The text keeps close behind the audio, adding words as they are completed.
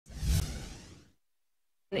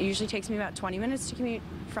It usually takes me about 20 minutes to commute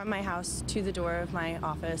from my house to the door of my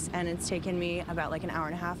office, and it's taken me about like an hour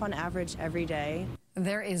and a half on average every day.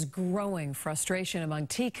 There is growing frustration among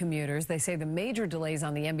T commuters. They say the major delays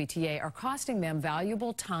on the MBTA are costing them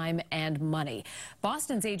valuable time and money.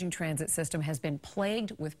 Boston's aging transit system has been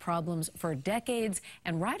plagued with problems for decades,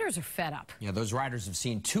 and riders are fed up. Yeah, those riders have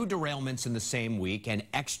seen 2 derailments in the same week and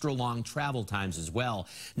extra long travel times as well.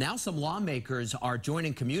 Now some lawmakers are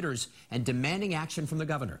joining commuters and demanding action from the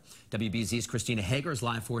governor. WBZ's Christina Hager is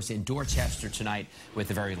live for us in Dorchester tonight with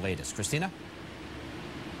the very latest. Christina?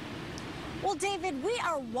 Well, David, we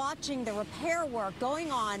are watching the repair work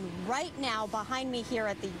going on right now behind me here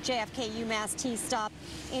at the JFK UMass T stop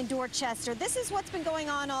in Dorchester. This is what's been going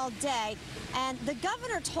on all day, and the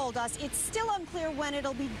governor told us it's still unclear when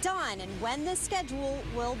it'll be done and when the schedule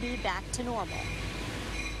will be back to normal.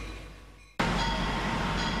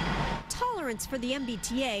 Tolerance for the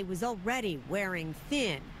MBTA was already wearing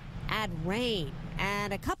thin. Add rain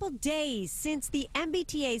and a couple days since the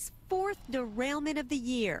MBTA's 4th derailment of the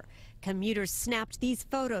year. Commuters snapped these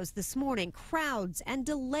photos this morning. Crowds and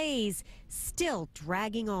delays still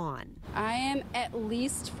dragging on. I am at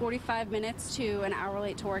least 45 minutes to an hour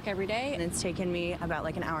late to work every day. And it's taken me about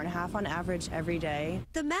like an hour and a half on average every day.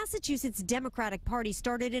 The Massachusetts Democratic Party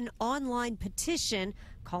started an online petition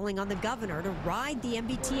calling on the governor to ride the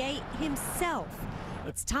MBTA himself.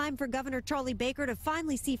 It's time for Governor Charlie Baker to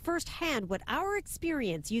finally see firsthand what our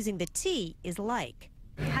experience using the T is like.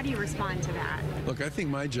 How do you respond to that? Look, I think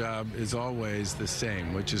my job is always the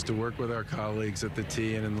same, which is to work with our colleagues at the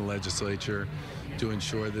T and in the legislature to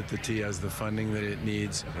ensure that the T has the funding that it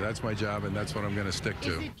needs. That's my job, and that's what I'm going to stick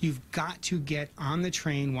to. You've got to get on the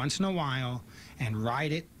train once in a while and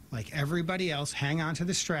ride it like everybody else, hang on to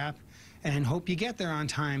the strap, and hope you get there on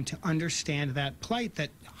time to understand that plight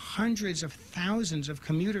that hundreds of thousands of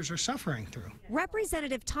commuters are suffering through.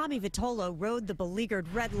 Representative Tommy Vitolo rode the beleaguered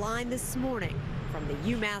red line this morning from the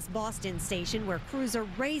UMass Boston station, where crews are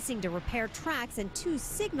racing to repair tracks and 2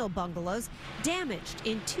 signal bungalows damaged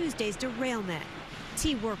in Tuesday's derailment.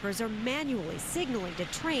 T workers are manually signaling to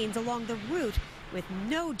trains along the route with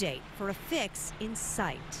no date for a fix in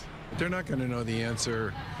sight. They're not going to know the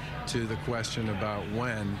answer to the question about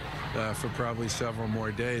when for probably several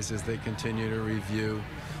more days as they continue to review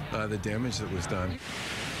the damage that was done.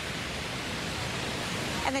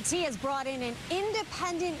 And the T has brought in an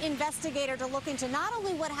independent investigator to look into not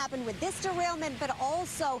only what happened with this derailment, but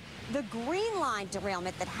also the Green Line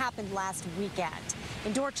derailment that happened last weekend.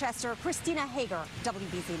 In Dorchester, Christina Hager,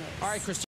 WBZ News. All right, Christina.